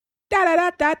Da da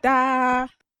da da da.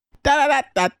 Da da da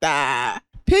da da.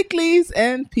 Pickles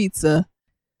and pizza.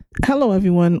 Hello,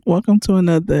 everyone. Welcome to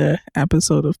another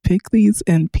episode of Pickles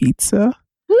and Pizza.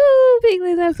 Woo!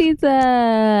 Pickles and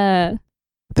pizza.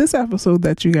 This episode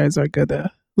that you guys are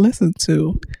gonna listen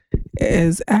to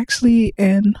is actually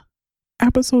an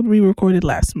episode we recorded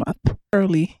last month,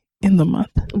 early in the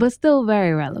month, but still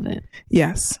very relevant.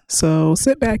 Yes. So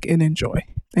sit back and enjoy.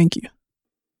 Thank you.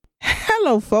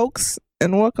 Hello, folks,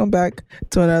 and welcome back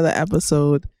to another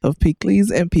episode of Pickles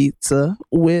and Pizza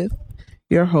with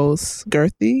your hosts,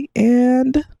 Gerthy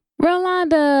and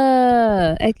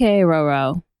Rolanda, aka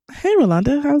Roro. Hey,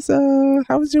 Rolanda,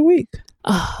 how was your week?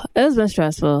 Oh, it has been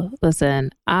stressful. Listen,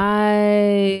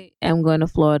 I am going to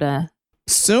Florida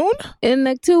Soon? in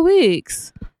like 2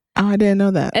 weeks. Oh, I didn't know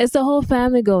that. It's the whole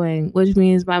family going, which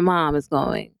means my mom is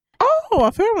going. Oh,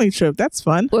 a family trip. That's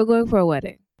fun. We're going for a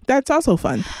wedding. That's also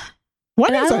fun.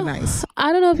 Weddings And are nice.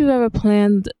 I don't know if you've ever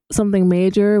planned something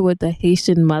major with a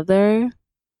Haitian mother.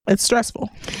 It's stressful.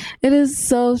 It is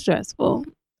so stressful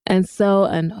and so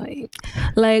annoying.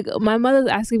 Like, my mother's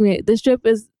asking me, this trip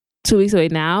is 2 weeks away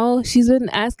now. She's been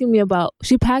asking me about,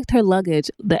 she packed her luggage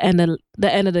the end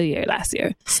of the year last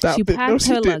year. Stop She it. No, packed she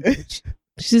her didn't. luggage.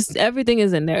 She's everything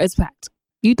is in there. It's packed.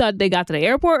 You thought they got to the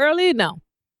airport early? No.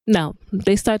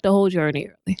 They start the whole journey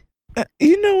early.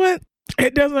 You know what?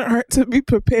 It doesn't hurt to be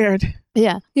prepared.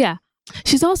 Yeah.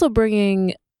 She's also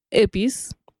bringing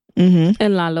Ippies Mm-hmm.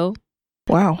 and Lalo.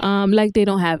 Wow. Like they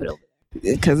don't have it over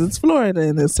Because it's Florida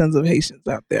and there's tons of Haitians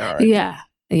out there already. there.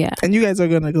 Yeah. And you guys are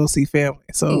going to go see family.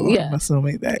 So Yeah. I'm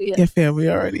assuming that Yes. your family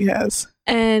already has.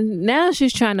 And now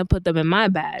she's trying to put them in my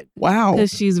bag Wow.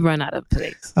 because she's run out of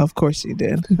place. Of course she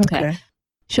did. Okay.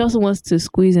 She also wants to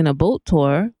squeeze in a boat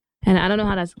tour. And I don't know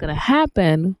how that's going to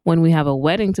happen when we have a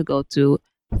wedding to go to,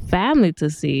 family to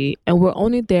see, and we're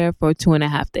only there for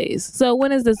 2.5 days. So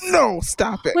when is this? No,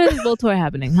 stop it. When is this boat tour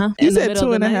happening, huh? You In the said middle two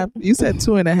of and the a night? half. You said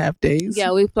 2.5 days.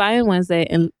 Yeah, we fly in Wednesday,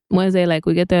 and Wednesday, like,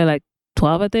 we get there like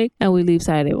 12, I think, and we leave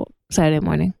Saturday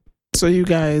morning. So you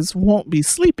guys won't be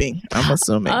sleeping, I'm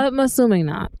assuming. I'm assuming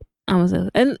not.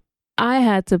 And I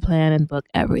had to plan and book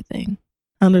everything: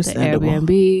 the Understandable.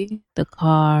 Airbnb, the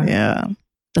car, Yeah.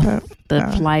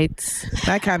 the flights.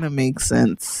 That kind of makes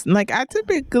sense. Like, I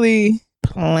typically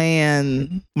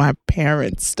plan my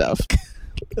parents' stuff.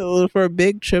 For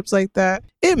big trips like that,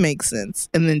 it makes sense.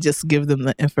 And then just give them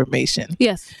the information.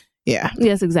 Yes, Yeah.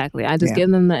 exactly. I just Yeah. give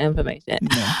them the information.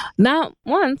 Yeah. Not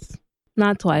once,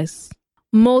 not twice,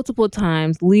 multiple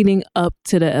times leading up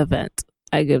to the event.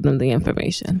 I give them the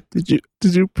information. Did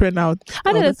you print out?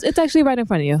 I did. It's actually right in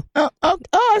front of you. Oh,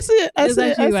 I see it. I It's see it.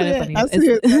 actually I right see in it. front of I you.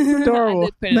 see it. It's- That's adorable. I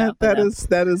did print it out for them.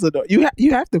 That is adorable.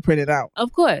 You have to print it out,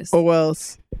 Of course. or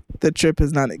else the trip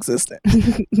is non-existent.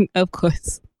 Of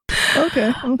course.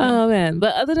 Okay. Oh man.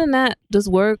 But other than that, just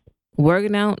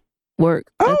working out, work.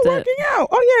 Oh, That's working it. out.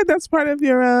 Oh yeah, that's part of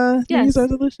your New Yes. Year's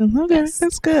resolution. Okay, Yes.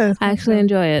 that's good. I actually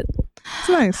enjoy it. It's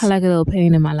nice. I like a little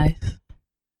pain in my life.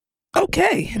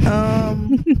 Okay.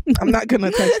 I'm not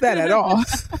gonna touch that at all.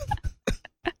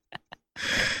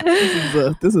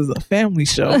 This is a family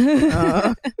show.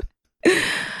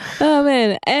 Oh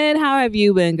man. And how have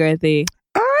you been, Gerthy?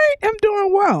 I am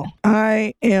doing well.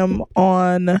 I am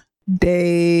on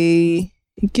day.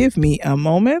 Give me a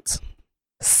moment.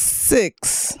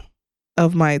 6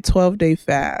 of my 12-day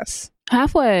fast.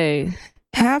 Halfway.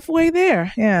 Halfway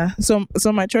there. Yeah. So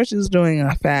my church is doing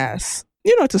a fast.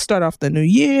 To start off the new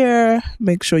year,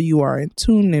 make sure you are in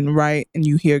tune and right and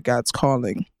you hear God's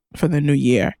calling for the new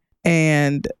year.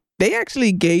 And they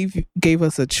actually gave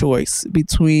us a choice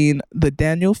between the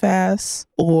Daniel fast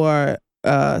or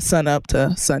sun up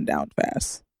to sundown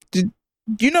fast. Do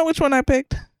you know which one I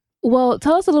picked? Well,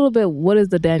 tell us a little bit. What is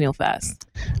the Daniel fast?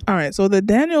 All right. So the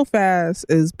Daniel fast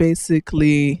is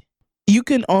basically you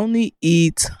can only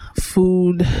eat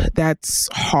food that's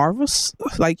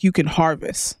like you can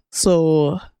harvest.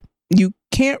 So you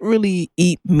can't really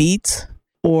eat meat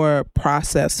or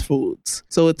processed foods.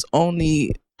 So it's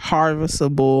only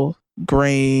harvestable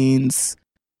grains,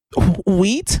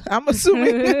 wheat, I'm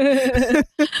assuming,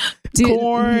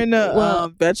 corn,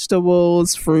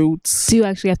 vegetables, fruits. Do you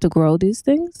actually have to grow these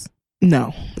things?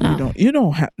 No, Oh. you don't. You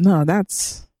don't have. No,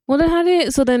 that's. Well,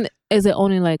 then so then is it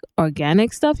only like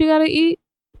organic stuff you gotta eat?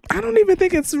 I don't even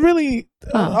think it's really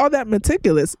all that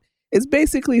meticulous. It's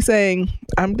basically saying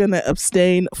I'm gonna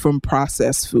abstain from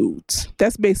processed foods.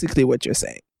 That's basically what you're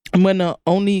saying. I'm gonna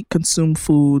only consume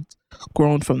food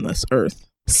grown from this earth.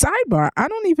 Sidebar, I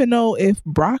don't even know if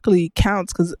broccoli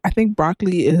counts because I think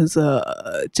broccoli is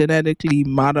a genetically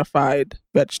modified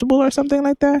vegetable or something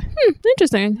like that.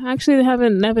 Interesting. I actually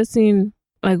never seen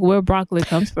like where broccoli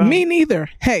comes from. Me neither.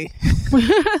 Hey.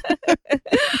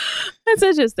 That's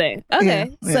interesting.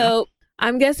 Okay. Yeah. So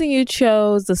I'm guessing you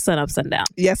chose the sun up, sundown.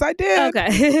 Yes, I did.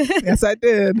 Okay. Yes, I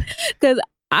did. Because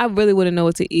I really wouldn't know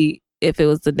what to eat if it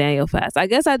was the Daniel fast. I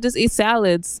guess I'd just eat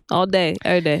salads all day,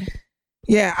 every day.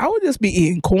 Yeah, I would just be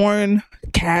eating corn,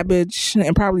 cabbage,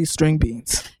 and probably string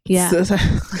beans. Yeah. So,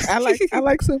 I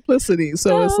like simplicity.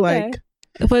 So Oh, it's okay.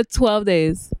 like For 12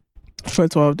 days. for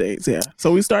 12 days, yeah.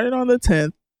 So we started on the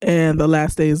 10th and the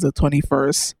last day is the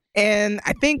 21st. And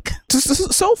I think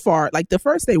so far, like the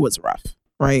first day was rough,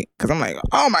 right? Because I'm like,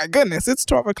 oh my goodness, it's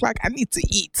 12 o'clock. I need to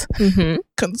eat. Mm-hmm.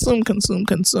 Consume.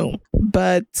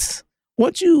 But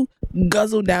once you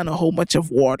guzzle down a whole bunch of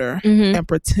water Mm-hmm. and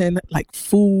pretend like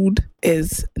food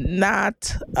is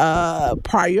not a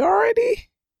priority,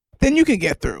 then you can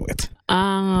get through it.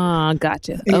 Ah,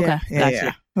 gotcha. Okay,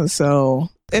 gotcha. Yeah. So,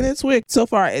 and it's weird. So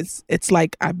far, it's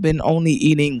like I've been only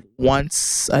eating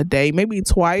once a day, maybe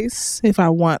twice if I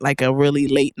want like a really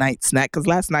late night snack. Because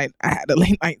last night I had a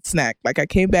late night snack. Like I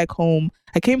came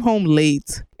home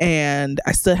late and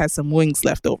I still had some wings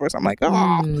left over. So I'm like,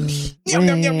 oh, yum,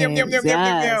 yum, yum, yum, yum, yum,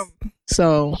 Yes. yum.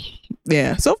 So,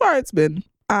 yeah, so far it's been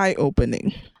eye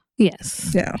opening.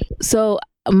 Yes. Yeah. So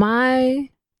my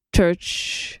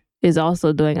church is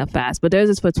also doing a fast, but theirs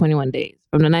is for 21 days,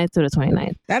 from the 9th to the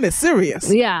 29th. That is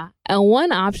serious. Yeah. And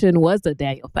one option was the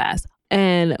Daniel fast.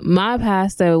 And my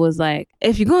pastor was like,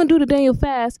 if you're going to do the Daniel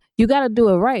fast, you got to do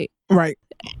it right. Right.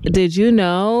 Did you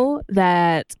know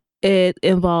that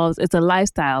it's a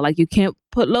lifestyle? Like you can't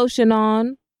put lotion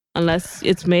on unless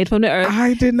it's made from the earth.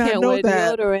 I did not Can't know wear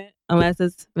that. deodorant unless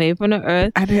it's made from the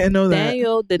earth. I didn't know that.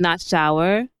 Daniel did not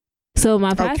shower. So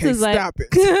my pastor's Okay, like, stop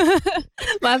it.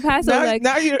 my pastor was like,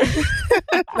 now you're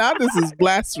now this is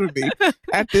blasphemy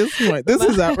at this point. This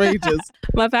is outrageous.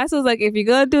 my pastor was like, if you're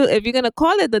gonna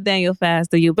call it the Daniel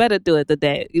fast, then you better do it the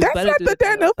day. That's not the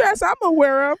Daniel fast I'm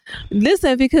aware of.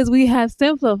 Listen, because we have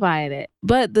simplified it.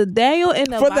 But the Daniel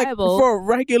in the Bible for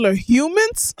regular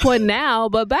humans, for now,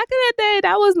 but back in the day,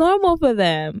 that was normal for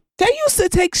them. they used to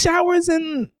take showers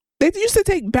and they used to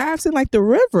take baths in like the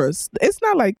rivers. It's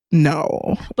not like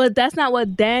no. But that's not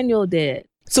what Daniel did.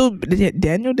 So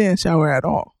Daniel didn't shower at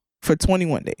all for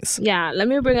 21 days. Yeah, let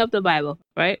me bring up the Bible,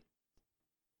 right?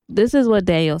 This is what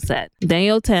Daniel said.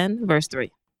 Daniel 10, verse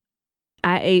 3.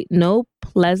 I ate no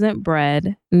pleasant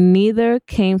bread, neither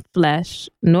came flesh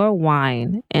nor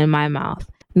wine in my mouth.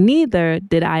 Neither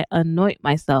did I anoint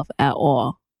myself at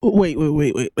all. Wait.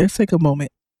 Let's take a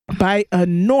moment. By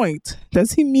anoint,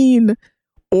 does he mean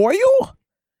oil?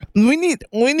 We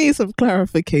need some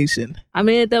clarification. I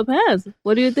mean, it depends.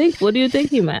 What do you think? What do you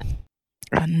think he meant?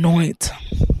 Anoint.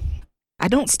 I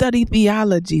don't study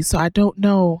theology, so I don't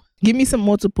know. Give me some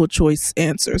multiple choice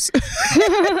answers.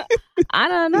 I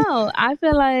don't know. I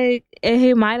feel like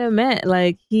he might have meant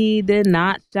like he did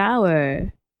not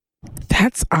shower.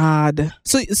 That's odd.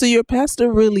 So your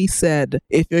pastor really said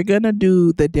if you're gonna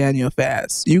do the Daniel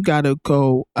fast, you gotta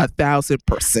go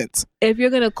 1,000%. If you're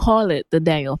gonna call it the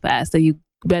Daniel fast, then you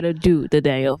better do the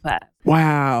Daniel fast.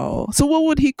 Wow. So what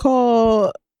would he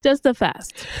call Just the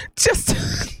fast. just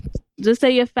Just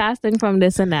say you're fasting from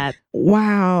this and that.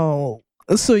 wow.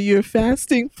 So you're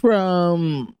fasting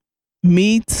from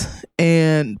meat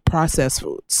and processed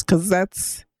foods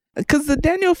because the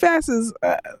Daniel fast is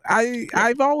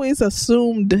I've always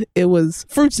assumed it was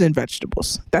fruits and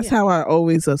vegetables. That's how I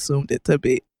always assumed it to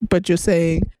be. But you're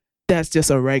saying that's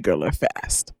just a regular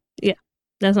fast. Yeah,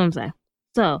 that's what I'm saying.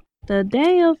 So the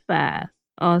Daniel fast,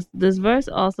 this verse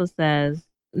also says,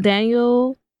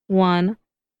 Daniel 1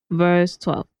 verse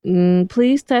 12.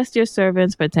 Please test your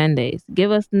servants for 10 days.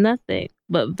 Give us nothing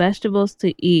but vegetables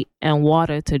to eat and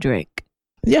water to drink.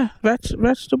 Yeah,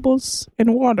 vegetables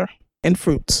and water and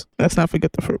fruits. Let's not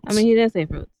forget the fruits. I mean, he didn't say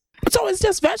fruits. So it's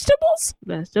just vegetables?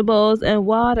 Vegetables and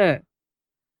water.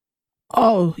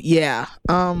 Oh, yeah.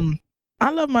 I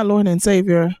love my Lord and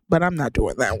Savior, but I'm not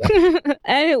doing that one.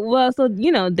 And so,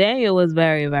 Daniel was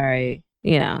very, very,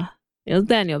 it was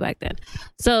Daniel back then.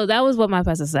 So that was what my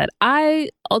pastor said. I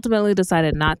ultimately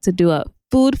decided not to do a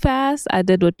food fast. I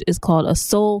did what is called a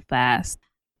soul fast.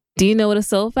 Do you know what a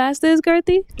soul fast is,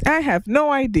 Gertie? I have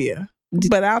no idea,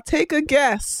 but I'll take a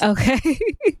guess. Okay.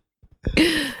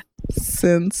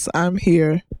 Since I'm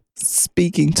here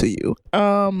speaking to you.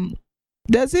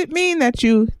 Does it mean that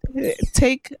you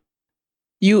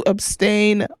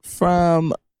abstain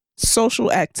from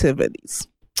social activities?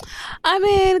 I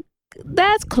mean,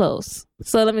 that's close.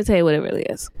 So let me tell you what it really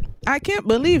is. I can't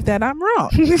believe that I'm wrong.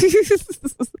 Good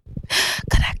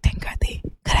acting, Gertie.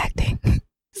 Good acting.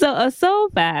 So a soul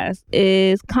fast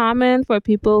is common for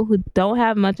people who don't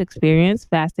have much experience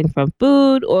fasting from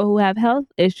food or who have health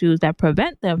issues that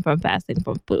prevent them from fasting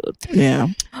from food. Yeah.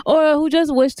 Or who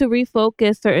just wish to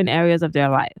refocus certain areas of their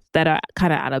life that are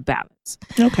kind of out of balance.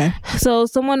 Okay. So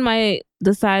someone might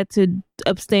decide to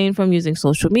abstain from using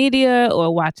social media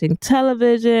or watching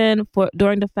television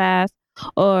during the fast,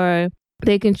 or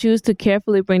they can choose to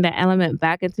carefully bring that element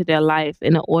back into their life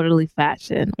in an orderly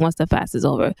fashion once the fast is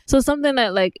over. So something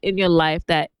that like in your life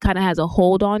that kind of has a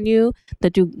hold on you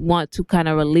that you want to kind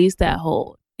of release that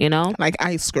hold, you know? Like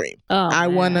ice cream. Oh, I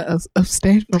want to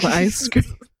abstain from ice cream.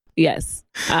 Yes.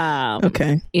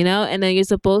 Okay. You know, and then you're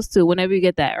supposed to, whenever you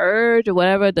get that urge or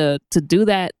whatever to do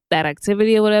that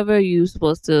activity or whatever, you're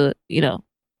supposed to, you know,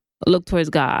 look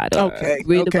towards God or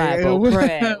read the Bible,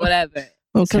 pray, whatever.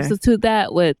 Okay. Substitute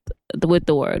that with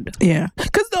the word. Yeah.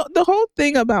 Because the whole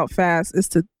thing about fast is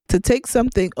to take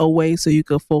something away so you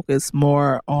can focus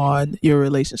more on your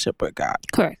relationship with God.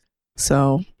 Correct.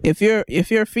 So if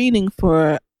you're feeding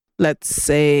for, let's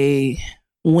say,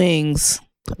 wings.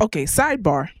 Okay,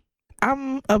 sidebar.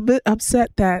 I'm a bit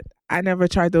upset that I never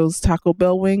tried those Taco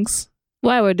Bell wings.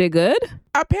 Why, were they good?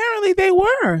 Apparently they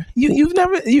were.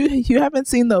 You haven't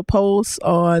seen the posts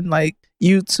on like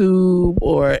YouTube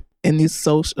or any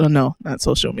not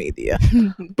social media,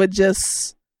 but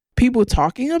just people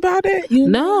talking about it.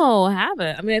 No, I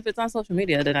haven't. I mean, if it's on social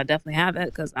media, then I definitely have it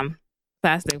because I'm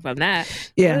fasting from that.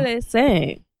 Yeah. What are they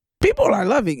saying? People are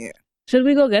loving it. Should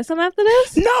we go get some after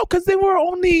this? No, because they were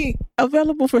only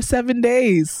available for 7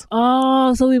 days.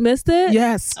 Oh, so we missed it?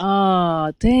 Yes.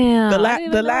 Oh, damn.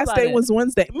 The last day was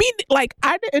Wednesday.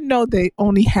 I didn't know they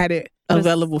only had it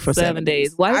available for 7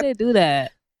 days. Why did they do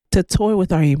that? To toy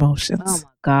with our emotions. Oh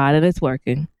my God, and it's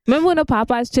working. Remember when the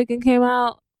Popeyes chicken came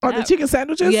out? Oh, the chicken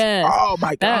sandwiches? Yes. Oh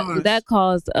my God. That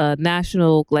caused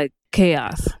national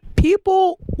chaos.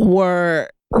 People were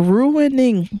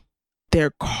ruining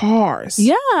their cars.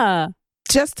 Yeah.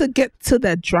 Just to get to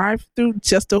that drive-thru,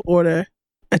 just to order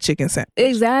a chicken sandwich.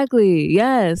 Exactly.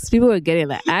 Yes. People were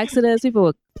getting in accidents. People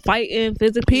were fighting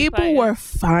physically. People were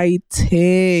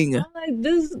fighting. I'm like,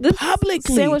 this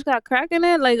publicly. Sandwich got crack in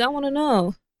it? Like, I want to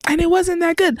know. And it wasn't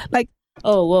that good. Like,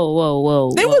 oh,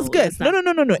 whoa. It was good. No.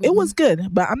 Mm-hmm. It was good.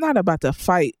 But I'm not about to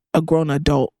fight a grown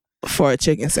adult for a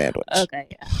chicken sandwich. Okay,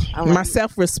 yeah. My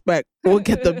self-respect will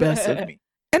get the best of me.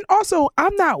 And also,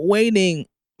 I'm not waiting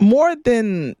more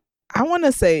than, I want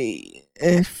to say,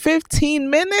 15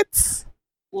 minutes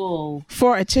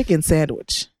for a chicken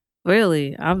sandwich.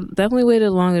 Really? I've definitely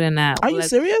waited longer than that. Are you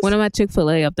serious? When I'm at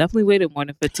Chick-fil-A, I've definitely waited more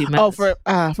than 15 minutes.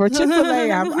 Oh, for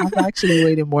Chick-fil-A, I've actually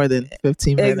waited more than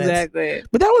 15 minutes. Exactly.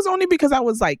 But that was only because I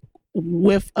was like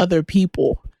with other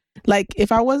people. Like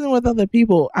if I wasn't with other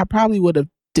people, I probably would have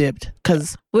dipped.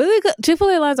 Cause really,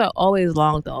 Chick-fil-A lines are always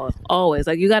long though. Always.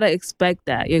 Like you got to expect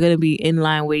that. You're going to be in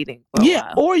line waiting for a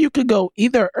while. Or you could go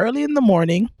either early in the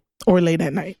morning or late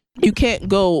at night. You can't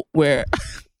go where...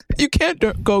 You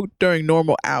can't go during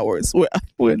normal hours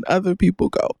when other people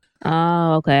go.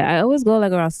 Oh, okay. I always go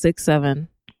like around 6, 7.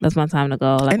 That's my time to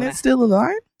go. Like, and it's still a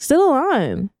line? Still a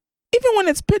line. Even when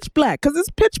it's pitch black, because it's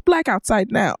pitch black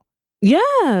outside now.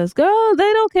 Yes, girl.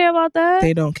 They don't care about that.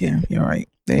 They don't care. You're right.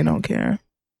 They don't care.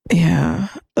 Yeah.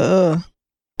 But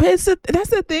that's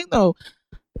the thing, though.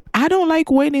 I don't like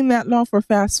waiting that long for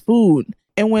fast food.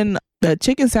 And when the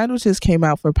chicken sandwiches came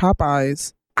out for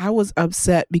Popeyes, I was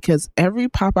upset because every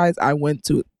Popeyes I went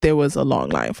to, there was a long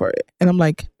line for it. And I'm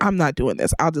like, I'm not doing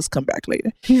this. I'll just come back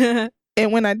later.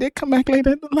 And when I did come back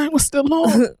later, the line was still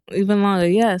long. Even longer,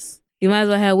 yes. You might as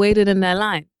well have waited in that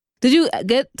line. Did you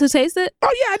get to taste it?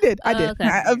 Oh, yeah, I did. I did. Okay.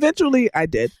 Eventually, I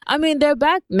did. I mean, they're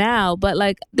back now, but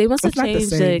like they must have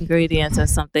changed the ingredients or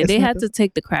something. They had to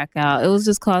take the crack out. It was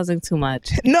just causing too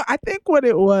much. No, I think what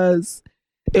it was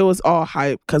all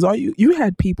hype because you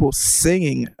had people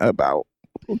singing about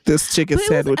this chicken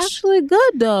sandwich. It was actually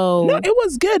good though. No, it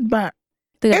was good, but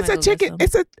it's a chicken.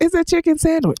 It's a chicken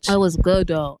sandwich. It was good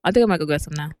though. I think I might go get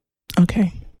some now.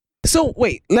 Okay. So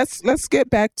wait, let's get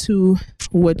back to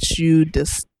what you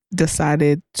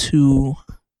decided to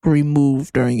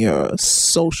remove during your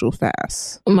social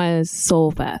fast. My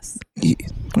soul fast. Yeah.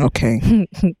 Okay.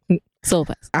 Soul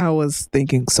fast. I was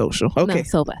thinking social. Okay. No,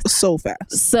 soul fast. Soul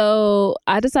fast. So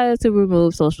I decided to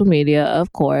remove social media,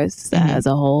 of course, as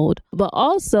a hold. But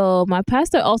also, my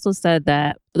pastor also said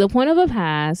that the point of a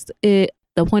fast is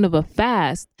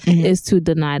to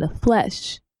deny the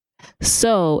flesh.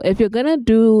 So if you're gonna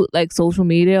do like social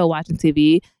media or watching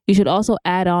TV, you should also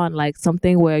add on like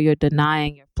something where you're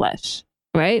denying your flesh,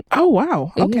 right? Oh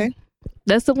wow. Okay.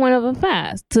 That's the point of a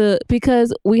fast,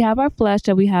 because we have our flesh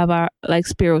and we have our like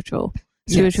spiritual.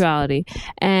 spirituality.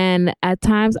 And at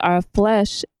times our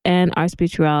flesh and our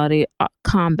spirituality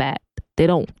combat. They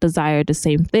don't desire the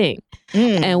same thing.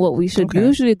 And what we should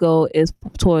usually go is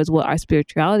towards what our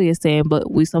spirituality is saying,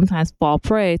 but we sometimes fall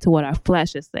prey to what our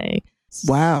flesh is saying.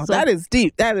 Wow, so, that is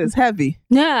deep. That is heavy.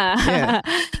 Yeah.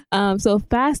 So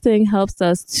fasting helps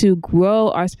us to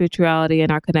grow our spirituality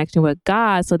and our connection with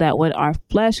God, so that when our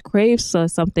flesh craves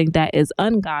something that is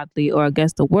ungodly or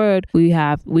against the word, we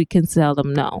can tell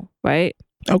them no, right?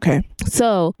 Okay.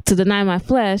 So to deny my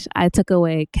flesh, I took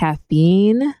away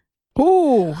caffeine.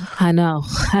 Ooh. I know.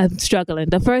 I'm struggling.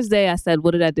 The first day I said,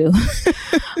 what did I do?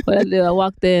 I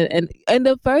walked in and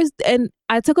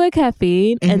I took away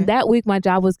caffeine, and that week my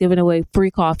job was giving away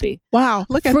free coffee. Wow.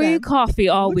 Look at free coffee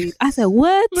all week. I said,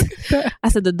 what? I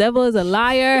said, the devil is a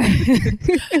liar.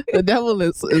 The devil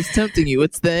is tempting you.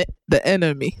 It's the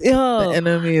enemy. The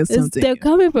enemy is tempting they're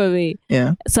coming for me.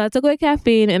 Yeah. So I took away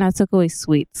caffeine and I took away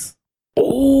sweets.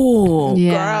 Oh,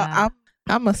 yeah. Girl,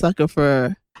 I'm a sucker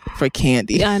for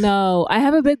candy. I know. I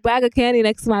have a big bag of candy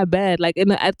next to my bed. Like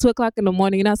at 2:00 in the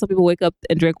morning, you know how some people wake up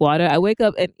and drink water? I wake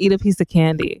up and eat a piece of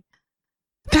candy.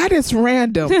 That is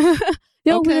random.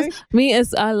 Okay.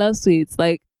 I love sweets.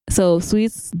 Like, so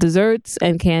sweets, desserts,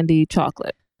 and candy,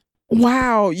 chocolate.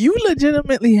 Wow. You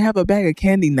legitimately have a bag of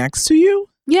candy next to you?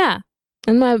 Yeah.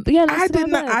 And I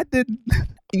didn't.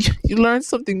 You learn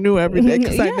something new every day,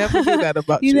 because I never knew that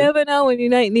about you. You never know when you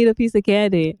might need a piece of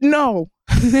candy. No.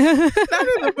 Not in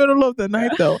the middle of the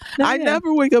night, though. I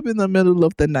never wake up in the middle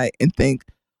of the night and think,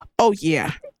 oh,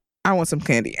 yeah, I want some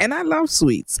candy. And I love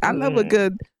sweets. I love a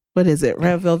good, what is it,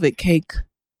 red velvet cake?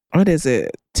 What is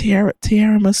it?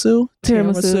 Tiramisu?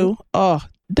 Oh,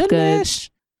 delish.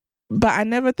 But I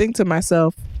never think to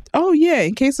myself, oh, yeah,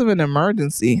 in case of an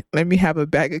emergency, let me have a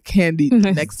bag of candy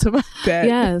next to my bed.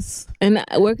 Yes. And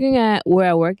working at where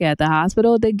I work at the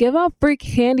hospital, they give out free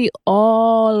candy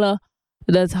all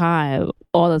the time.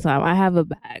 I have a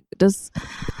bag.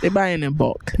 They buy it in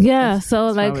bulk. Yeah.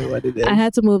 So that's what it is. I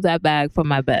had to move that bag from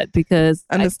my bed because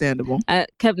understandable. I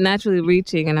kept naturally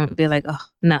reaching and I'd be like, oh,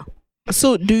 no.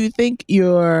 So do you think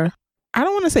I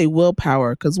don't want to say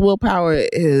willpower, because willpower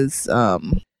is,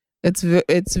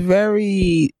 it's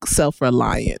very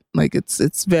self-reliant. Like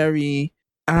it's putting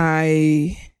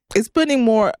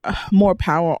more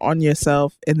power on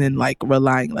yourself and then like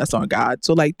relying less on God.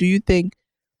 So like, do you think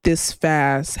this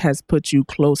fast has put you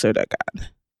closer to God?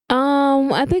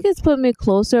 I think it's put me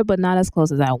closer, but not as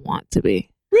close as I want to be.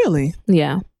 Really?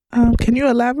 Yeah. Can you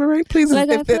elaborate, please,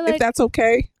 if that's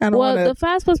okay? The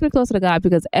fast puts me closer to God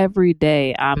because every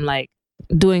day I'm like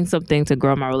doing something to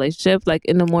grow my relationship. Like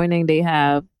in the morning,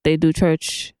 they do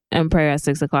church and prayer at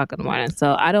 6:00 in the morning.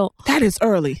 So I don't. That is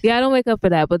early. Yeah, I don't wake up for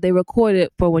that, but they record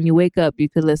it for when you wake up, you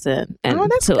could listen.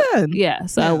 That's good. Yeah.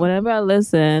 So whenever I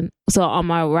listen, so on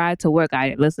my ride to work,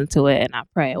 I listen to it and I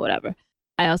pray or whatever.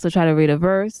 I also try to read a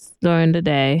verse during the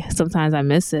day. Sometimes I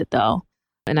miss it though,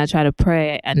 and I try to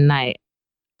pray at night,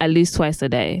 at least twice a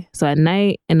day. So at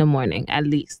night, in the morning, at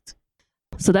least.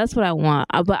 So that's what I want.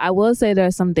 But I will say there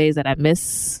are some days that I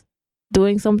miss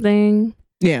doing something.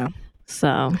 Yeah.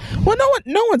 So, well,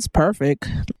 no one's perfect.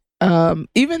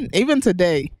 Even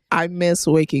today, I miss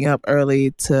waking up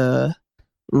early to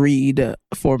read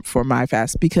for my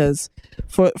fast, because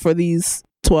for these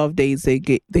 12 days they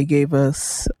gave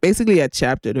us basically a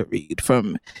chapter to read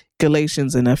from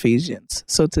Galatians and Ephesians.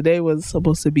 So today was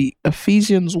supposed to be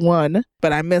Ephesians 1,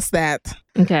 but I missed that.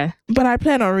 Okay. But I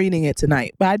plan on reading it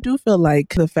tonight. But I do feel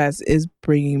like the fast is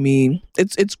bringing me,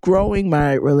 it's growing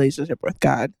my relationship with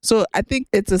God. So I think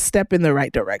it's a step in the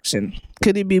right direction.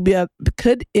 Could it be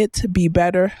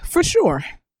better? For sure.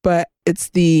 But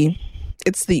it's the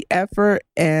effort,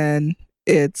 and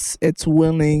it's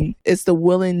the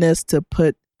willingness to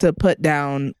put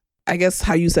down, I guess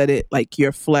how you said it, like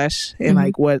your flesh and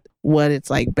like what it's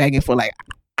like begging for, like,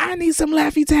 I need some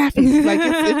Laffy Taffy. Like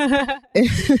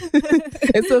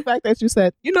it's the fact that you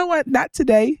said, you know what, not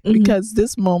today, because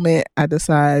this moment I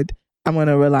decide I'm going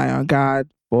to rely on God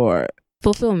for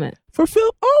fulfillment.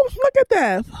 Oh, look at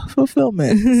that.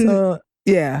 Fulfillment. So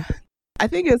yeah, I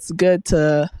think it's good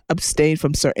to abstain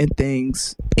from certain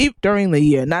things during the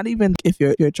year, not even if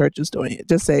your church is doing it.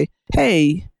 Just say,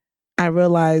 hey, I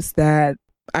realize that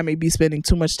I may be spending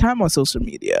too much time on social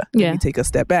media. Let me take a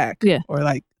step back. Yeah. Or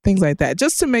like things like that,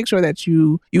 just to make sure that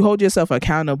you hold yourself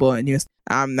accountable, and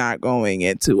I'm not going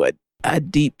into a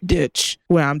deep ditch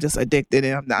where I'm just addicted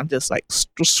and I'm just like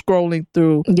scrolling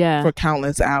through for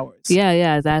countless hours.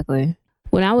 Yeah, exactly.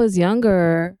 When I was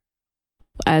younger,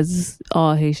 as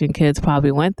all Haitian kids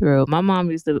probably went through, my mom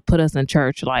used to put us in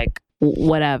church like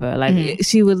whatever. Like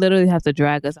she would literally have to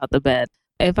drag us out the bed.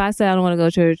 if I say I don't want to go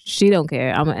to church, she don't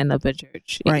care. I'm gonna end up in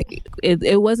church. Right.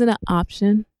 It wasn't an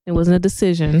option. It wasn't a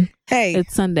decision. Hey,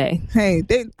 It's Sunday. hey,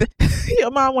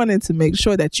 your mom wanted to make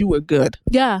sure that you were good.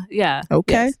 Yeah.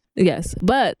 Okay. Yes.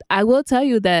 But I will tell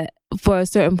you that for a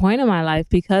certain point in my life,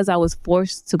 because I was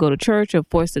forced to go to church or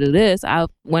forced to do this,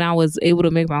 when I was able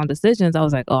to make my own decisions, I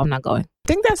was like, oh, I'm not going. I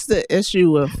think that's the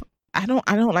issue with I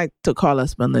don't like to call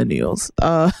us millennials,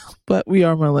 but we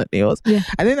are millennials. Yeah.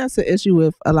 I think that's the issue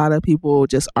with a lot of people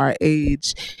just our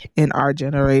age in our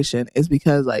generation is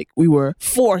because like we were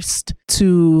forced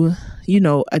to,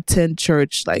 attend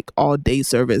church like all day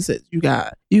services. You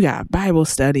got Bible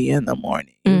study in the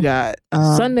morning. You got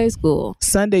Sunday school.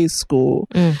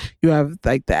 You have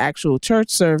like the actual church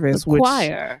service, The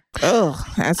choir.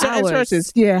 at certain Hours.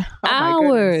 churches, yeah,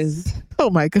 Hours. Oh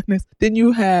my goodness. Then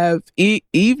you have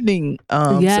evening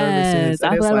services. Yes, I And it's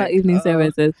forgot about like, evening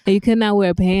services. And you could not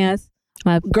wear pants.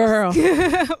 My Girl.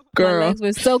 my legs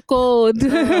were so cold.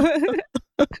 Them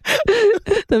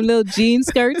little jean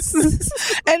skirts.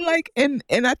 And like and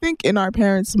I think in our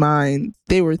parents' mind,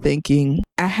 they were thinking,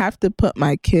 I have to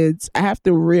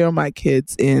rear my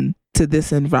kids into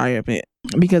this environment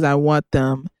because I want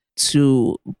them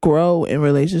to grow in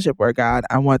relationship with God.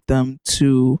 I want them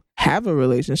to have a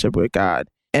relationship with God.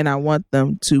 And I want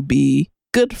them to be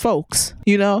good folks.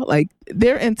 Like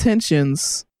their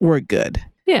intentions were good.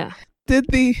 Yeah. Did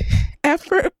the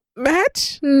effort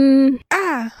match?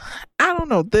 I don't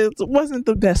know. This wasn't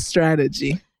the best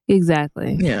strategy.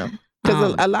 Exactly. Yeah.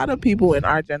 Because a lot of people in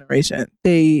our generation,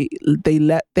 they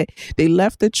left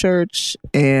the church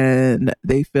and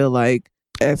they feel like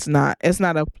it's not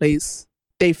a place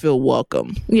they feel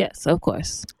welcome. Yes, of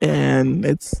course. And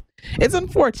it's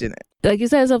unfortunate. Like you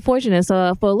said, it's unfortunate.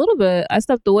 So for a little bit, I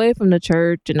stepped away from the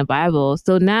church and the Bible.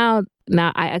 So now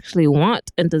I actually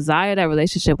want and desire that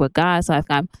relationship with God. So I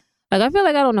feel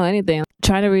like I don't know anything.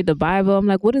 Trying to read the Bible, I'm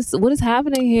like, what is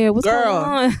happening here? What's going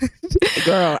on?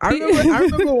 Girl, I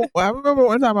remember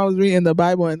one time I was reading the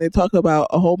Bible and they talk about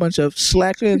a whole bunch of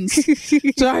schlackens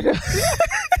trying to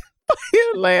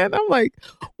land. I'm like,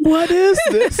 what is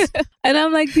this? And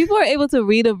I'm like, people are able to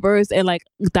read a verse and like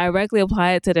directly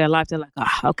apply it to their life. They're like,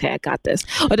 okay, I got this.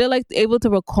 Or they're like able to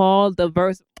recall the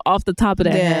verse off the top of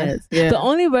their head. Yeah. The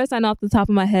only verse I know off the top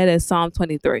of my head is Psalm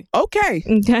 23. Okay.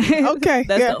 Okay.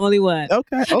 That's the only one.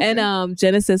 Okay. And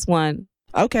Genesis 1.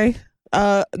 Okay.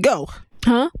 Go.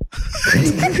 Huh?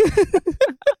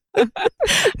 I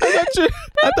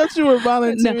thought you were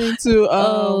volunteering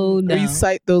to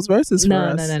recite those verses for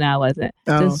us. No, I wasn't.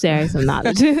 Just sharing some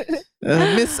knowledge.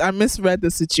 I misread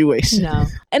the situation. No.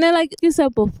 And then like you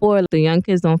said before, the young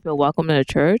kids don't feel welcome in the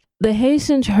church. The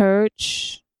Haitian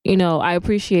church, I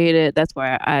appreciate it. That's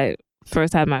where I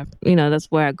first had my, that's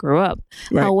where I grew up.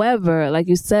 Right. However, like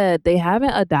you said, they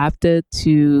haven't adapted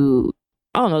to,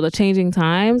 the changing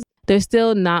times. They're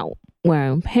still not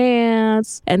wearing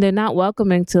pants and they're not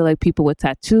welcoming to like people with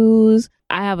tattoos.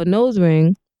 I have a nose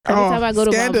ring. Every time I go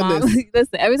to my mom,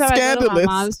 every time I go to my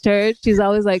mom's church, she's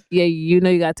always like, yeah, you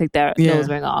gotta take that nose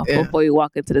ring off before you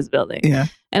walk into this building. Yeah.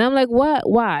 And I'm like, what?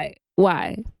 Why?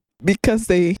 Because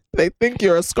they think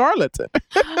you're a charlatan.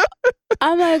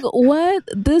 I'm like, what?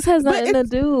 This has nothing to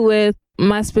do with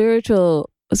my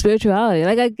spirituality.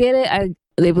 Like I get it.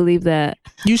 They believe that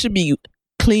you should be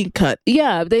clean cut.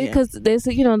 Yeah, because they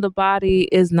say, the body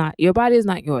is not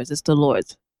yours, it's the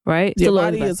Lord's, right? Your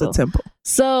body is a temple.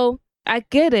 So I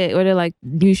get it, where they're like,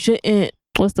 you shouldn't,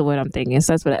 what's the word I'm thinking? It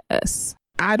starts with an S.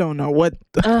 I don't know what.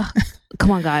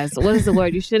 Come on, guys. What is the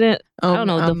word? You shouldn't, I don't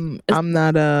know. I'm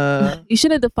not you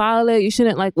shouldn't defile it. You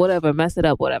shouldn't like whatever, mess it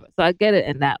up, whatever. So I get it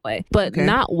in that way. But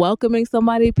not welcoming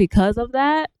somebody because of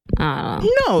that, I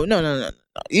don't know. No.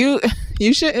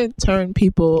 You shouldn't turn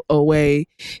people away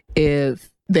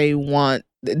if they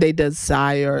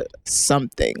desire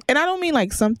something. And I don't mean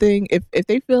like something if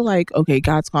they feel like, okay,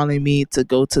 God's calling me to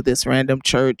go to this random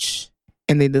church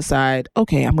and they decide,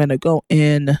 okay, I'm gonna go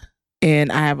in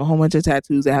and I have a whole bunch of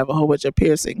tattoos, I have a whole bunch of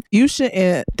piercing. You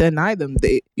shouldn't deny them.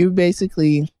 You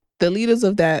basically, the leaders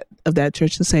of that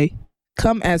church to say,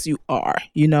 come as you are,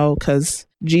 because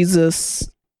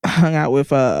Jesus hung out with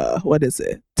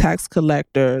tax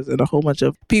collectors and a whole bunch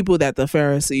of people that the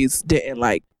Pharisees didn't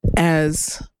like.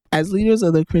 As leaders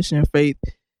of the Christian faith,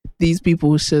 these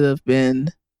people should have been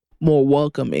more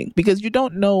welcoming because you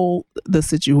don't know the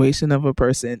situation of a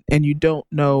person and you don't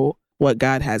know what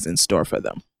God has in store for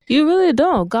them. You really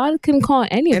don't. God can call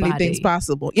anybody. Anything's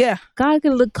possible. Yeah. God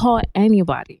can call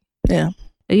anybody. Yeah.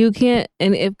 And you can't,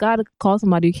 and if God calls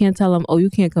somebody, you can't tell them, oh, you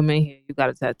can't come in here, you got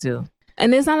a tattoo.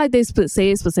 And it's not like they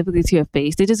say it specifically to your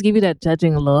face. They just give you that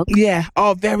judging look. Yeah.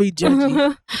 Oh, very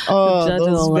judgy. Oh,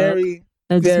 those very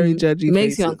That just very judgy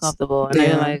makes you faces. uncomfortable. And then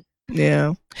you're like,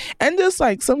 Yeah. And just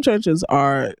like some churches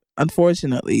are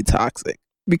unfortunately toxic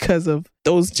because of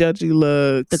those judgy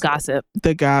looks, the gossip.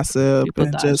 People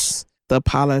and dodge. just the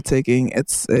politicking.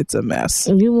 It's a mess.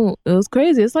 It was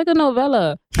crazy. It's like a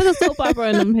novella. It's like a soap opera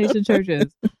in them Haitian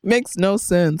churches. Makes no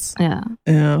sense. Yeah.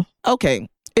 Yeah. Okay.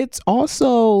 It's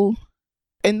also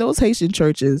in those Haitian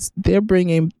churches, they're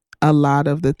bringing a lot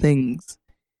of the things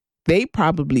they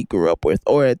probably grew up with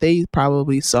or they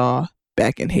probably saw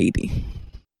back in Haiti.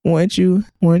 Wouldn't you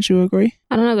agree?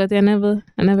 I don't know, but I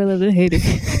never lived in Haiti.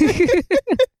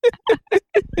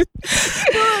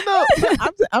 No.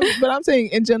 But I'm saying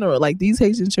in general, like these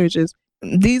Haitian churches,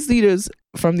 these leaders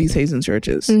from these Haitian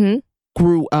churches Mm-hmm.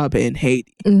 grew up in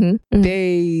Haiti. Mm-hmm. Mm-hmm.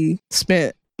 They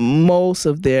spent most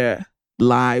of their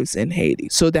lives in Haiti.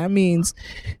 So that means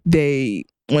they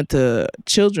went to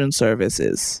children's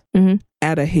services Mm-hmm.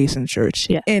 at a Haitian church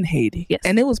Yeah. in Haiti. Yes.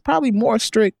 And it was probably more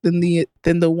strict than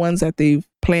the ones that they've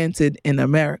planted in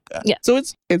America. Yeah. So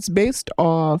it's based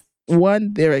off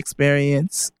one, their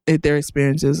experiences, and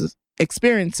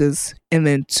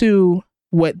then two,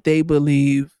 what they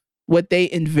believe, what they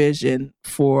envision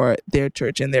for their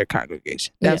church and their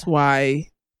congregation. That's why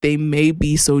they may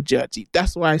be so judgy.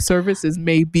 That's why services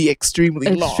may be extremely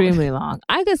long.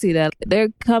 I can see that. They're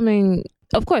coming,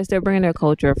 of course, they're bringing their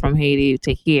culture from Haiti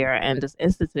to here and just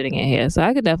instituting it here. So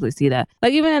I could definitely see that.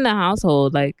 Like even in the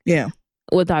household, like Yeah.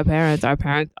 with our parents,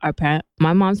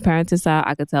 my mom's parents' style,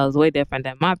 I could tell is way different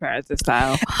than my parents'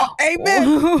 style.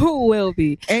 Amen. Will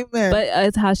be. Amen. But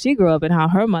it's how she grew up and how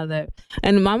her mother,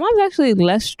 and my mom's actually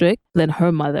less strict than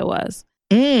her mother was.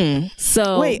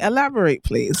 So Wait, elaborate,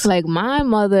 please. like my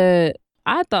mother,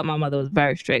 I thought my mother was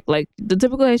very strict. Like the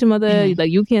typical Haitian mother, like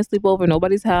you can't sleep over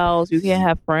nobody's house, you can't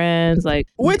have friends. Like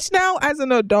Which now, as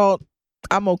an adult,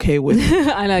 I'm okay with.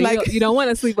 I know Like- you don't want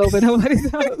to sleep over nobody's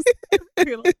house.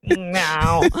 You're like,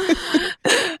 no.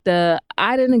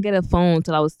 I didn't get a phone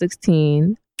till I was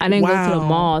 16. I didn't go to the Wow.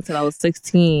 mall till I was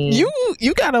 16.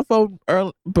 You got a phone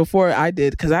before I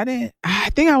did because I didn't. I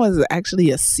think I was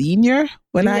actually a senior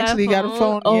when You I actually got a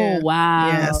phone. Oh Yeah. wow.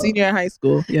 Yeah, senior in high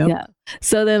school. Yep. Yeah.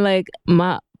 So then like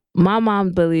my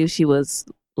mom believed she was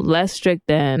less strict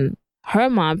than her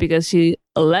mom because she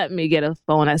let me get a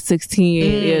phone at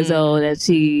 16 years old and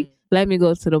she let me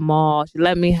go to the mall. She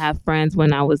let me have friends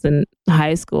when I was in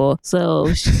high school. So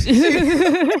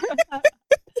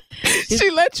She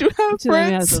let you have she let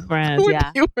me have friends. some friends. when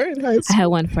Yeah. you were in high I school. had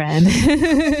one friend.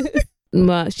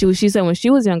 But she said when she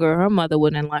was younger, her mother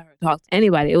wouldn't let her talk to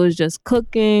anybody. It was just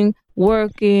cooking,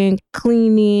 working,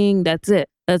 cleaning. That's it.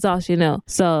 That's all she knew.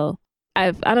 So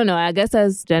I don't know. I guess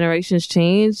as generations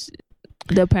change,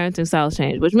 the parenting styles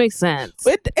change, which makes sense.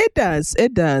 It does.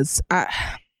 It does.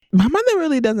 My mother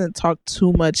really doesn't talk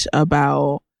too much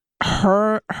about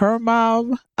her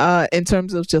mom in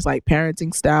terms of just like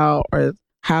parenting style or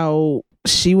how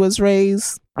she was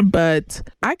raised, but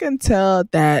I can tell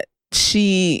that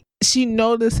she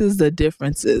notices the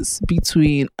differences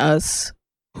between us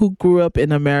who grew up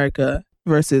in America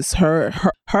versus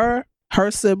her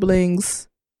siblings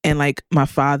and like my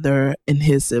father and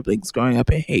his siblings growing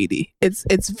up in Haiti.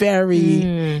 It's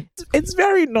very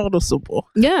noticeable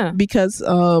Yeah. because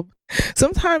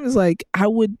sometimes like I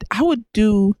would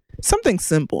do something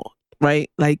simple, right?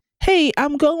 Like, hey,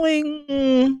 I'm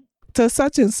going to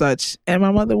such and such, and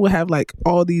my mother would have like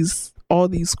all these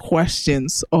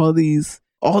questions, all these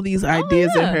ideas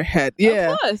in yeah. her head.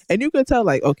 Yeah. Of course. And you could tell,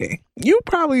 like, okay, you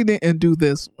probably didn't do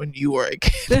this when you were a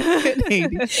kid in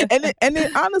Haiti. And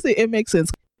it honestly, it makes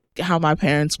sense how my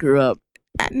parents grew up.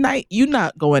 At night, you're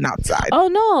not going outside. Oh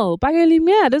no, pas de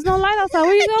lumière. There's no light outside.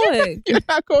 Where you going? You're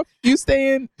not going. You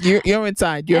stay in. You're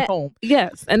inside. You're home.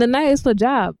 Yes, and the night is for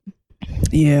job.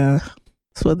 Yeah,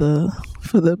 it's for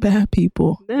the bad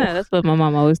people. Yeah, that's what my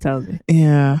mom always tells me.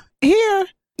 Yeah. Here,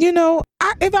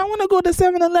 if I want to go to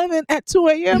 7-Eleven at 2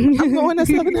 a.m., I'm going to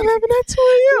 7-Eleven at 2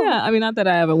 a.m. Yeah, I mean, not that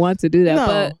I ever want to do that,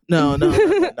 but No.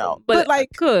 But like,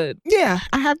 could. yeah,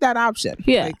 I have that option.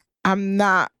 Yeah. Like, I'm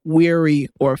not weary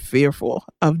or fearful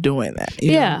of doing that.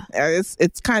 you Yeah. know?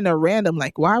 It's kind of random.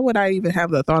 Like, why would I even have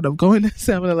the thought of going to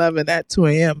 7-Eleven at 2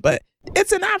 a.m.? But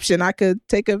it's an option I could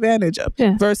take advantage of.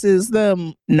 Yeah. Versus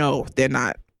them, no, they're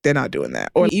not. They're not doing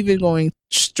that. Or even going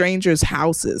strangers'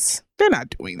 houses. They're not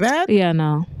doing that. Yeah,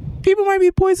 no. People might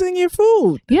be poisoning your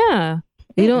food. Yeah.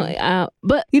 You know,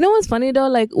 but you know what's funny though?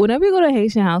 Like whenever you go to a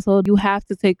Haitian household, you have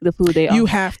to take the food they offer. You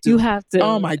have to. You have to.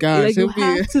 Oh my gosh. Like, you It'll be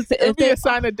have to. It'll be a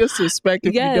sign of disrespect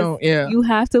if Yes. you don't. Yeah. You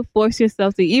have to force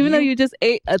yourself to, even though you just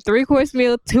ate a 3-course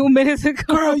meal 2 minutes ago.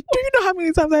 Girl, do you know how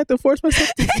many times I had to force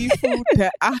myself to eat food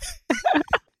that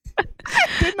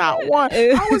did not want.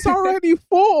 I was already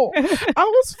full. I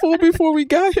was full before we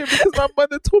got here because my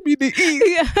mother told me to eat.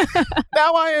 Yeah.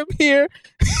 Now I am here,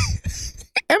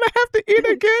 and I have to eat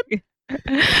again.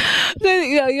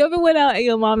 You ever went out and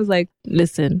your mom's like,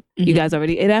 "Listen, you guys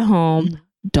already ate at home.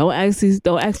 Don't ask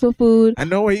for food." I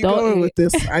know where you're going with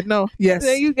this. I know. Yes.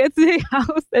 Then you get to the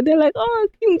house and they're like, "Oh,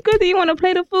 good. Do you want to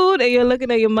play the food?" And you're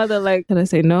looking at your mother like, "Can I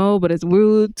say no?" But it's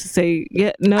rude to say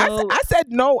no. I said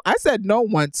no. I said no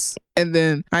once, and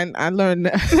then I learned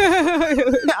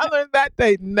that. I learned that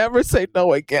day never say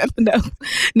no again.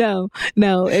 No.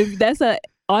 If that's a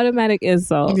automatic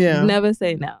insult, never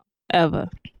say no ever.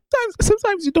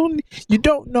 Sometimes you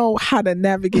don't know how to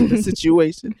navigate the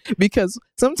situation, because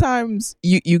sometimes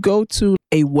you go to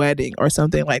a wedding or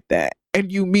something like that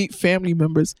and you meet family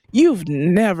members you've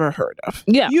never heard of.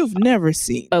 Yeah. You've never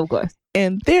seen. Of course.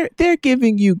 And they're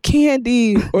giving you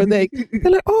candy, or they're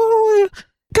like, "Oh,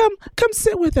 come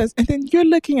sit with us." And then you're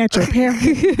looking at your parents.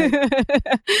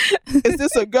 Is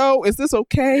this a go? Is this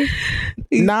okay?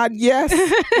 Nod yes.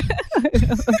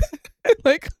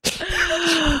 Like,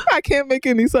 I can't make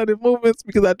any sudden movements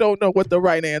because I don't know what the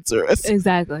right answer is.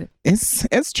 Exactly.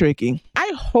 It's tricky.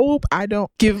 I hope I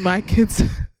don't give my kids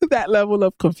that level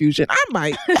of confusion. I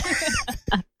might.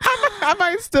 I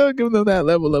might still give them that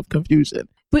level of confusion.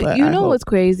 But you know what's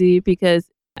crazy? Because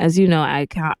as you know, I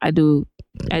do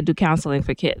counseling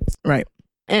for kids. Right.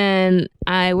 And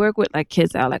I work with like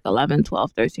kids that are like 11,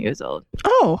 12, 13 years old.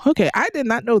 Oh, okay. I did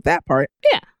not know that part.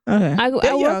 Yeah. Okay. I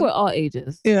work with all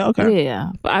ages. Yeah, okay.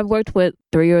 Yeah. But I've worked with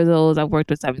 3-year-olds. I've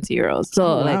worked with 17-year-olds.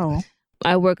 So like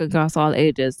I work across all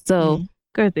ages. So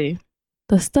Gertie,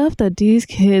 the stuff that these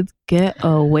kids get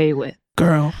away with.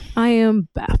 Girl. I am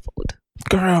baffled.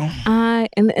 Girl.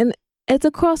 And it's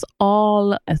across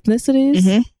all ethnicities.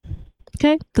 Mm-hmm.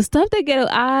 Okay. The stuff they get,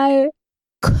 I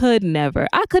could never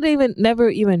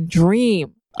even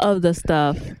dream of the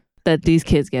stuff that these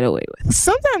kids get away with.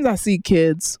 Sometimes I see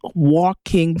kids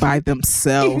walking by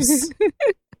themselves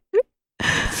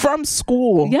from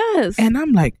school. Yes. And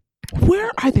I'm like,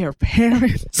 where are their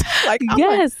parents? Like,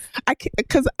 yes.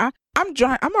 Because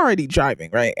I'm already driving,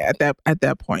 right? At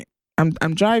that point.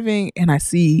 I'm driving and I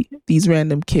see these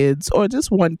random kids, or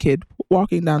just one kid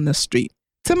walking down the street.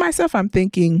 To myself, I'm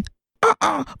thinking,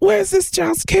 where's this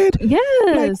child's kid?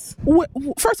 Yes. Like,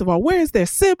 first of all, where is their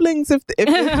siblings? If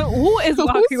who is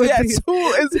walking with these?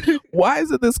 Why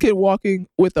is it this kid walking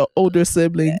with an older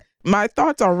sibling? My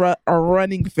thoughts are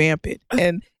running vampant,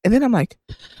 and then I'm like,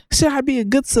 should I be a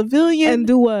good civilian and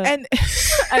do what?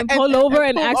 And pull over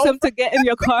and ask them to get in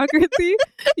your car, Gertie?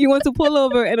 You want to pull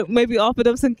over and maybe offer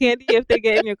them some candy if they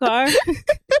get in your car?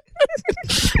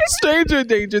 Stranger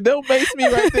danger. They'll mace me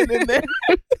right then and there.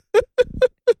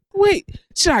 Wait,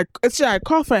 should I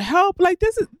call for help? Like,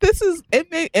 this is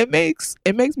it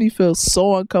makes me feel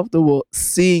so uncomfortable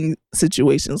seeing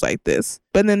situations like this.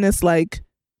 But then it's like,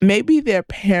 maybe their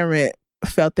parent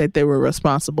felt that they were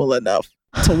responsible enough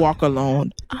to walk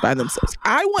alone by themselves.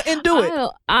 I wouldn't do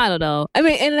it. I don't know. I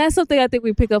mean, and that's something I think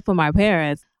we pick up from our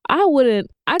parents. At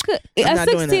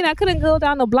 16, I couldn't go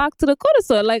down the block to the corner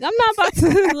store. Like, I'm not about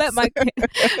to let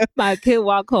my kid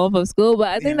walk home from school. But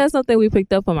I think that's something we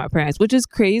picked up from our parents, which is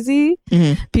crazy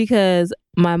because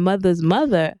my mother's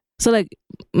mother, so like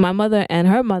my mother and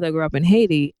her mother grew up in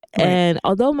Haiti. Right. And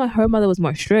although her mother was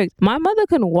more strict, my mother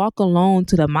couldn't walk alone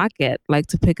to the market, like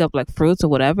to pick up like fruits or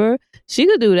whatever. She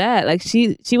could do that. Like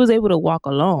she was able to walk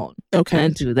alone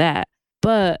and do that.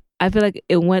 But I feel like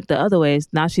it went the other ways.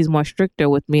 Now she's more stricter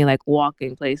with me, like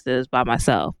walking places by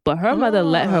myself. But her mother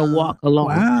let her walk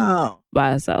alone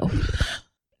by herself.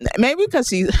 Maybe because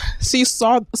she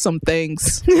saw some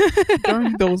things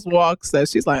during those walks that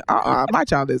she's like, my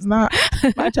child is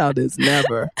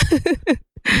never.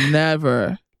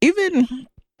 Even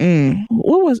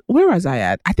where was I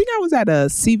at? I think I was at a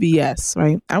CVS,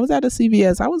 right? I was at a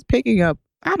CVS. I was picking up,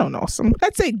 I don't know,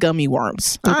 let's say gummy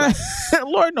worms.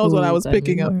 Lord knows what I was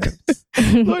picking up.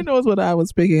 Lord knows what I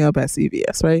was picking up at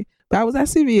CVS, right? But I was at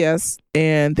CVS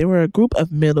and there were a group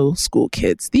of middle school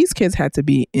kids. These kids had to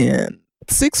be in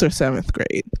 6th or 7th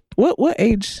grade. What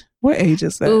age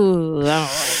is that? Ooh,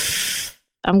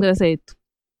 I'm gonna say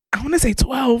I want to say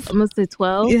 12. I'm going to say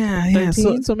 12. Yeah.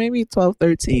 So maybe 12,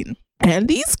 13. And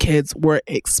these kids were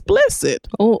explicit.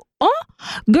 Oh,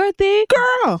 Gertie.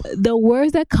 Girl. The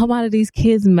words that come out of these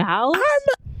kids' mouths.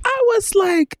 I was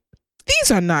like,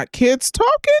 these are not kids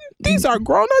talking. These are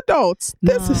grown adults.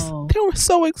 They were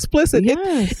so explicit.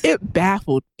 Yes. It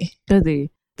baffled me.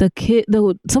 Gertie,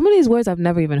 some of these words I've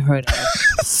never even heard of.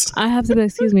 I have to be,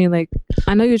 excuse me, like,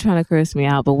 I know you're trying to curse me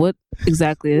out, but what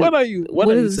exactly? What are you? What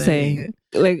are you is it saying?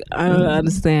 Like, I don't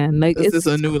understand. Like, Is this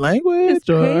a new language? It's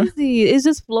crazy. It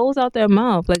just flows out their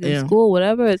mouth. Like in school,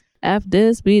 whatever. It's F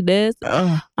this, B this.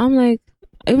 I'm like,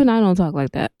 even I don't talk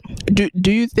like that.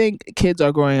 Do you think kids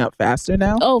are growing up faster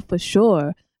now? Oh, for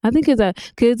sure. I think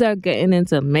kids are getting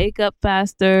into makeup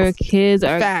faster. Kids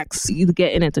are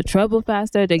getting into trouble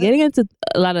faster. They're getting into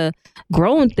a lot of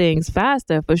grown things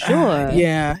faster, for sure.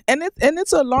 Yeah, and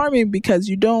it's alarming because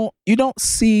you don't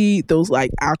see those like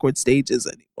awkward stages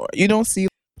anymore. You don't see,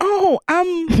 oh,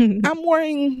 I'm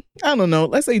wearing, I don't know,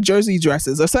 let's say jersey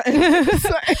dresses or something.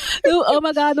 Oh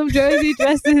my God, them jersey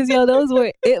dresses, yo, those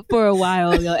were it for a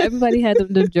while, yo. Everybody had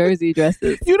them jersey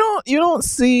dresses. You don't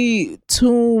see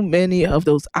too many of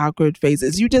those awkward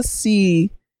phases. You just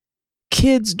see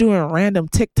kids doing random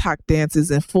TikTok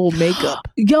dances in full makeup.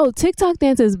 Yo, TikTok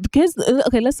dances, kids.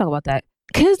 Okay, let's talk about that.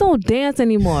 Kids don't dance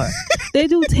anymore. They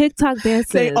do TikTok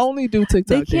dances. They only do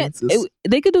TikTok dances.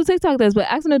 They could do TikTok dances, but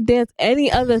ask them to dance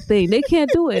any other thing. They can't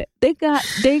do it. They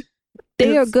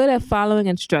are good at following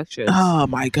instructions. Oh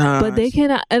my God. But they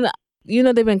cannot. And you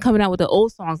know, they've been coming out with the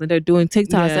old songs and they're doing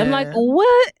TikToks. Yeah. I'm like,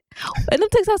 what? And them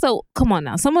TikToks are, come on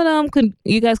now. Some of them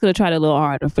you guys could have tried a little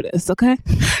harder for this, okay?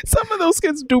 Some of those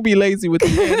kids do be lazy with the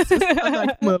dances. I'm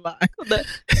not gonna lie.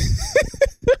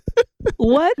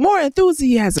 What? More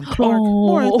enthusiasm, Clark.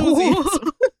 More enthusiasm.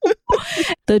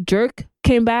 The Jerk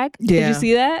came back. Yeah. Did you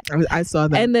see that? I saw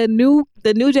that. And the new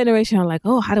generation are like,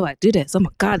 oh, how do I do this? Oh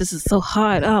my God, this is so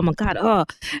hard. Oh my God. Oh,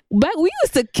 but we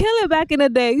used to kill it back in the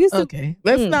day. Okay,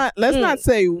 let's not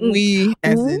say we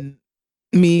as in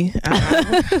me.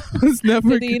 I was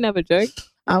never. Did you never jerk?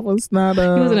 I was not.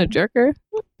 You wasn't a jerker.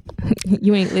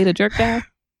 You ain't laid a jerk down.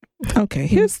 Okay,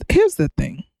 here's the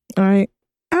thing. All right,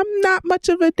 I'm not much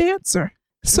of a dancer,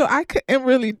 so I couldn't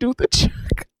really do the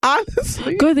jerk.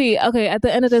 Honestly, Goody. Okay, at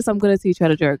the end of this, I'm gonna teach you how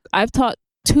to jerk. I've taught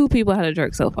 2 people how to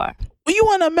jerk so far. You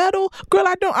want a medal, girl?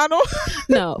 I don't.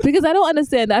 No, because I don't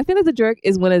understand. I feel like the jerk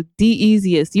is one of the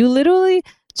easiest. You literally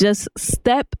just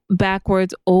step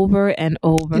backwards over and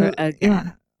over again.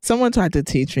 Yeah. Someone tried to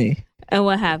teach me. And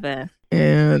what happened?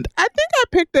 And I think I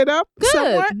picked it up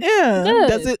somewhat. Yeah. Good.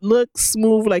 Does it look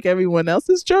smooth like everyone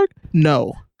else's jerk?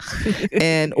 No.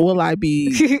 And will I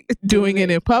be doing it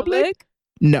in public?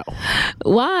 No.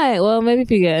 Why? Well, maybe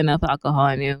if you get enough alcohol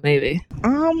in you, maybe.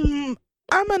 I'm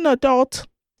an adult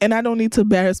and I don't need to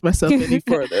embarrass myself any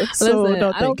further. So listen,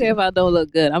 I don't care if I don't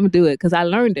look good. I'm gonna do it because I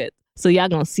learned it. So y'all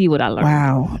gonna see what I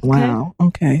learned. Wow.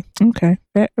 Okay.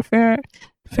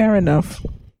 Fair enough.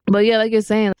 But yeah, like you're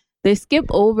saying, they skip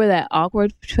over that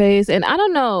awkward phase. And I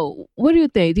don't know. What do you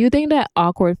think? Do you think that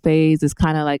awkward phase is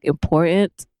kind of like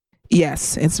important?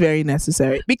 Yes, it's very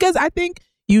necessary because I think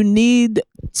you need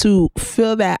to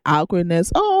feel that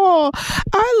awkwardness. Oh,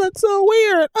 I look so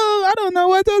weird. Oh, I don't know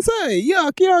what to say.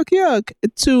 Yuck, yuck, yuck.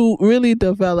 To really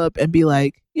develop and be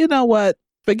like, you know what?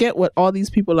 Forget what all these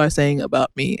people are saying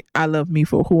about me. I love me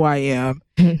for who I am.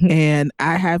 And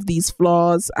I have these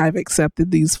flaws. I've accepted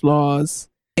these flaws.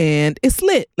 And it's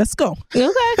lit. Let's go.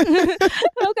 Okay.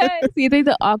 Okay. So you think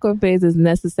the awkward phase is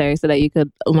necessary so that you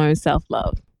could learn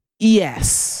self-love?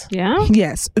 Yes. Yeah?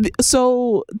 Yes.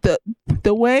 So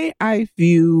the way I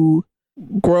view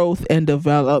growth and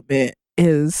development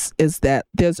is that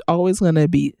there's always going to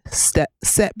be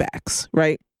setbacks,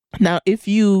 right? Now, if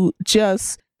you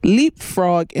just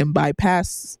leapfrog and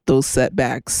bypass those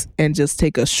setbacks and just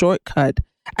take a shortcut,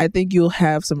 I think you'll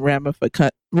have some ramifications.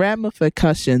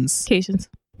 I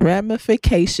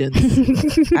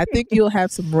think you'll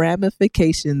have some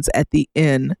ramifications at the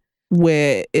end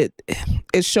where it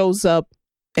shows up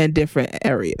in different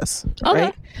areas. Okay.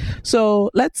 Right?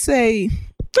 So let's say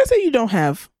you don't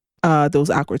have those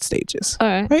awkward stages. All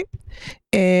right. Right?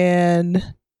 And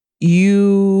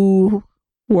you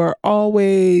were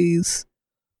always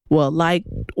well liked,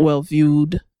 well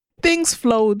viewed. Things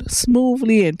flowed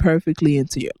smoothly and perfectly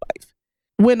into your life.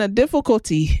 When a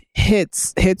difficulty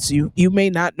hits you, you may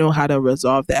not know how to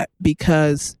resolve that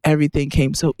because everything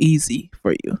came so easy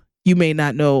for you. You may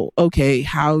not know, okay,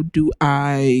 how do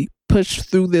I push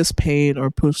through this pain or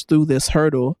push through this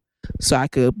hurdle so I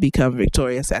could become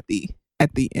victorious at the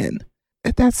end.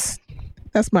 That's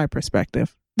my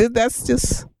perspective. That's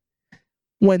just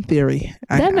one theory.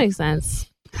 That makes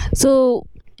sense. So,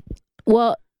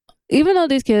 well, even though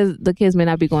the kids may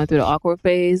not be going through the awkward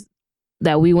phase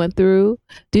that we went through,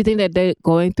 do you think that they're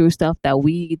going through stuff that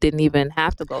we didn't even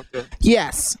have to go through?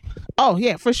 Yes. Oh,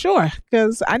 yeah, for sure.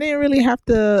 Because I didn't really have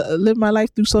to live my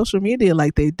life through social media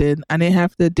like they did. I didn't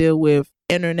have to deal with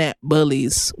internet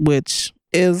bullies, which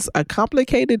is a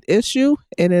complicated issue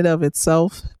in and of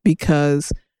itself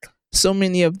because so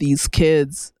many of these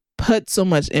kids put so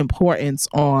much importance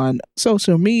on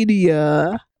social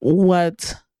media,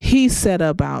 what he said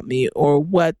about me, or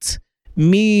what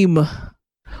meme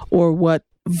or what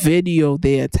video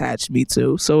they attach me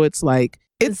to. So it's like,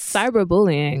 it's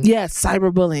cyberbullying. Yeah,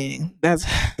 cyberbullying. That's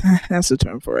the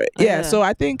term for it. Yeah. So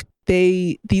I think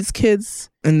these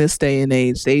kids in this day and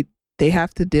age, they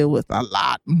have to deal with a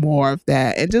lot more of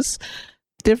that, and just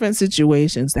different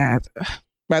situations that,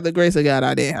 by the grace of God,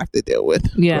 I didn't have to deal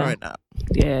with growing up.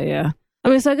 Yeah. I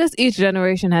mean, so I guess each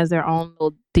generation has their own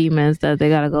little demons that they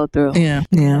got to go through. Yeah.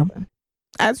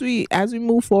 As we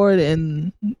move forward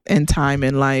in time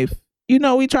in life,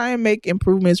 we try and make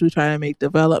improvements, we try and make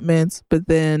developments, but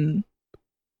then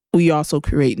we also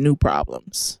create new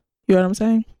problems. You know what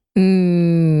I'm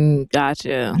saying?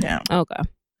 Gotcha. Yeah. Okay.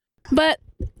 But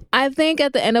I think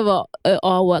at the end of all,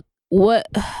 what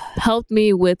helped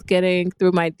me with getting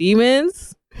through my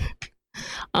demons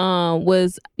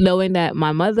was knowing that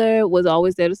my mother was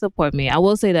always there to support me. I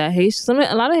will say that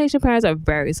a lot of Haitian parents are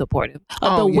very supportive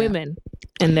of the women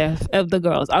of the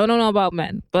girls. I don't know about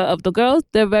men, but of the girls,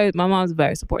 my mom's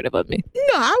very supportive of me.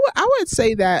 No, I would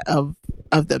say that of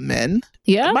the men.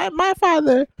 Yeah. My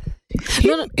father,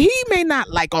 he may not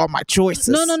like all my choices.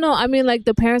 No. I mean, like,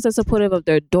 the parents are supportive of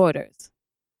their daughters.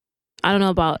 I don't know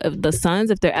about if the sons,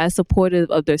 if they're as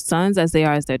supportive of their sons as they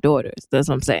are as their daughters. That's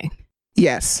what I'm saying.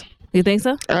 Yes. You think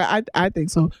so? I think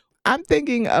so. I'm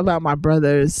thinking about my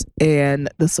brothers and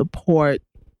the support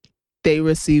they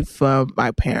receive from my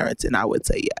parents, and I would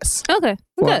say yes. Okay.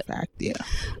 For a fact, yeah.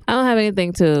 I don't have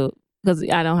anything because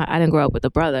I didn't grow up with a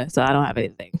brother, so I don't have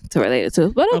anything to relate it to.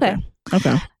 But okay.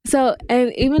 So,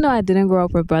 and even though I didn't grow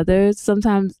up with brothers,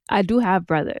 sometimes I do have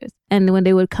brothers, and when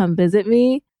they would come visit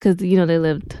me, because they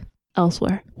lived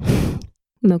elsewhere,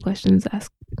 no questions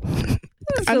asked.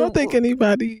 I don't think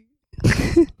anybody.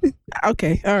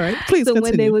 Okay, all right. Please so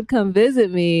continue. When they would come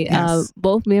visit me,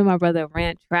 both me and my brother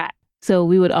ran track. So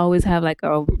we would always have like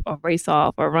a race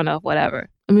off or run off, whatever.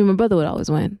 I mean, my brother would always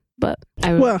win, but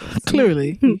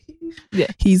clearly, yeah,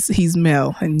 he's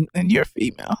male and you're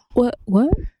female. What?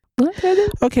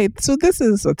 Okay, so this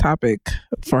is a topic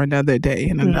for another day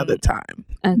and another time,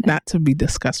 not to be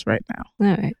discussed right now.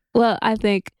 All right. Well, I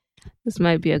think this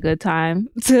might be a good time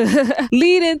to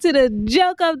lead into the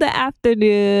joke of the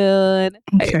afternoon.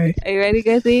 Okay. Are you ready,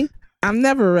 Gussie? I'm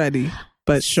never ready,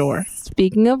 but sure.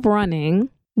 Speaking of running,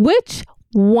 which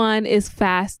one is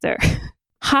faster?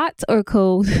 Hot or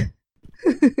cold?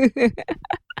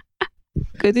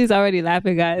 Gussie's already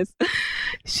laughing, guys.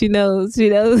 She knows.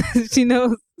 I'm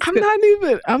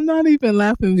not even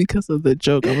laughing because of the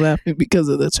joke. I'm laughing because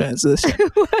of the transition.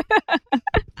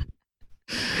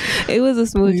 It was a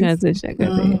smooth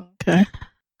transition. Okay.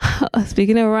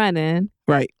 Speaking of running,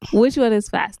 right? Which one is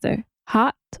faster,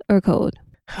 hot or cold?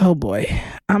 Oh boy,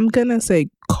 I'm gonna say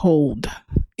cold.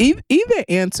 Either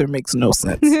answer makes no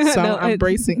sense. So no, I'm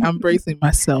bracing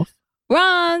myself.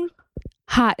 Wrong.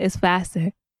 Hot is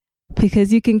faster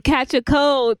because you can catch a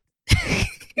cold.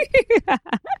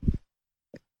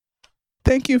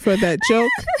 Thank you for that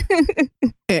joke.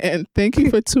 And thank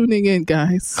you for tuning in,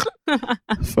 guys,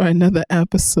 for another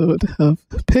episode of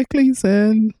Pickles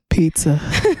and Pizza.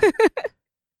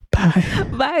 Bye.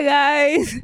 Bye, guys.